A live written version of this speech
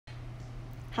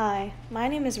Hi, my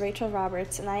name is Rachel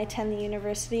Roberts and I attend the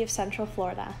University of Central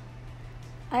Florida.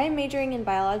 I am majoring in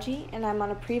biology and I'm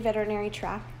on a pre-veterinary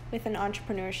track with an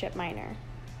entrepreneurship minor.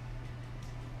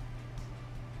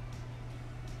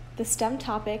 The STEM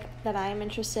topic that I am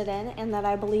interested in and that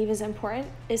I believe is important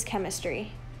is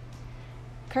chemistry.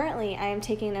 Currently, I am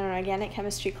taking an organic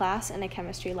chemistry class in a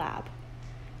chemistry lab.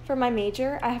 For my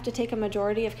major, I have to take a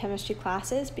majority of chemistry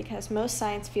classes because most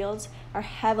science fields are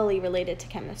heavily related to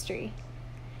chemistry.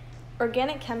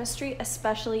 Organic chemistry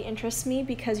especially interests me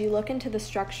because you look into the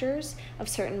structures of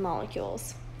certain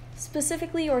molecules,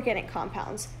 specifically organic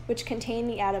compounds, which contain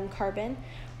the atom carbon,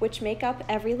 which make up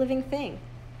every living thing.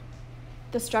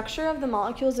 The structure of the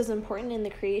molecules is important in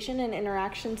the creation and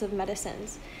interactions of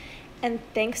medicines, and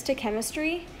thanks to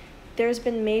chemistry, there's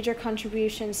been major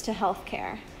contributions to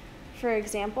healthcare. For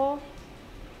example,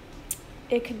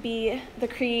 it could be the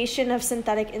creation of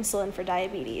synthetic insulin for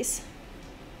diabetes.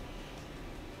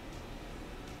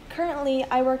 Currently,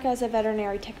 I work as a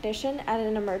veterinary technician at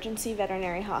an emergency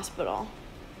veterinary hospital.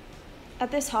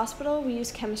 At this hospital, we use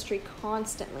chemistry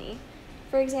constantly.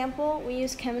 For example, we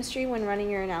use chemistry when running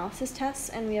urinalysis tests,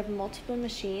 and we have multiple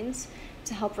machines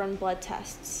to help run blood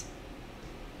tests.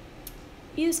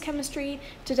 We use chemistry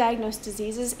to diagnose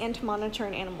diseases and to monitor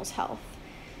an animal's health.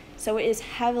 So it is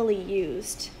heavily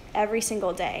used every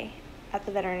single day at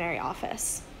the veterinary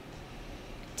office.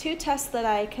 Two tests that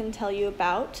I can tell you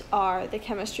about are the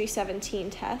Chemistry 17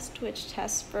 test, which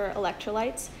tests for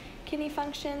electrolytes, kidney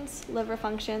functions, liver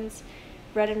functions,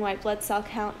 red and white blood cell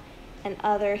count, and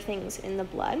other things in the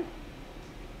blood.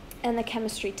 And the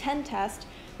Chemistry 10 test,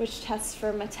 which tests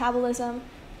for metabolism,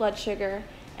 blood sugar,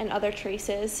 and other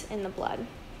traces in the blood.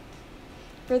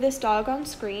 For this dog on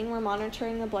screen, we're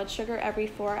monitoring the blood sugar every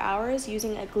 4 hours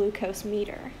using a glucose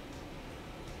meter.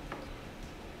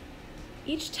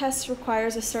 Each test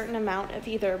requires a certain amount of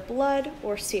either blood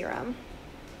or serum.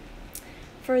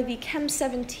 For the Chem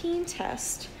 17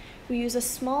 test, we use a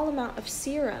small amount of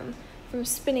serum from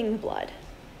spinning the blood.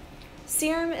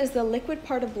 Serum is the liquid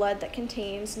part of blood that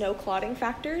contains no clotting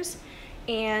factors,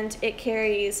 and it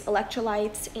carries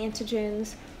electrolytes,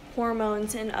 antigens,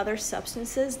 hormones, and other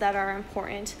substances that are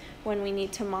important when we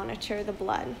need to monitor the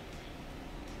blood.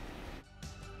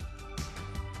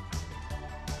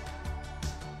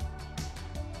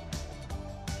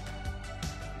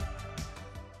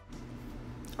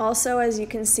 Also, as you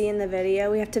can see in the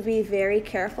video, we have to be very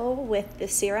careful with the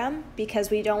serum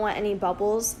because we don't want any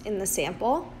bubbles in the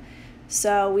sample.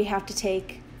 So we have to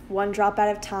take one drop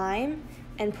at a time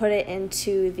and put it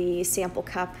into the sample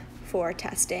cup for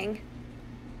testing.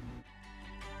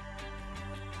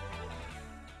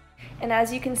 And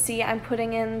as you can see, I'm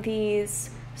putting in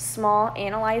these small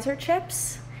analyzer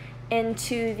chips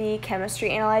into the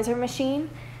chemistry analyzer machine.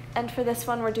 And for this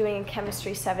one, we're doing a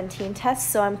Chemistry 17 test,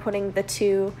 so I'm putting the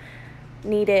two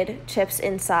needed chips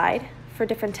inside. For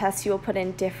different tests, you will put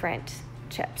in different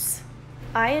chips.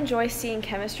 I enjoy seeing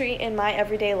chemistry in my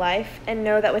everyday life and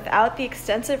know that without the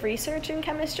extensive research in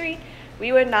chemistry,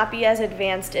 we would not be as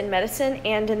advanced in medicine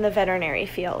and in the veterinary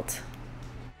field.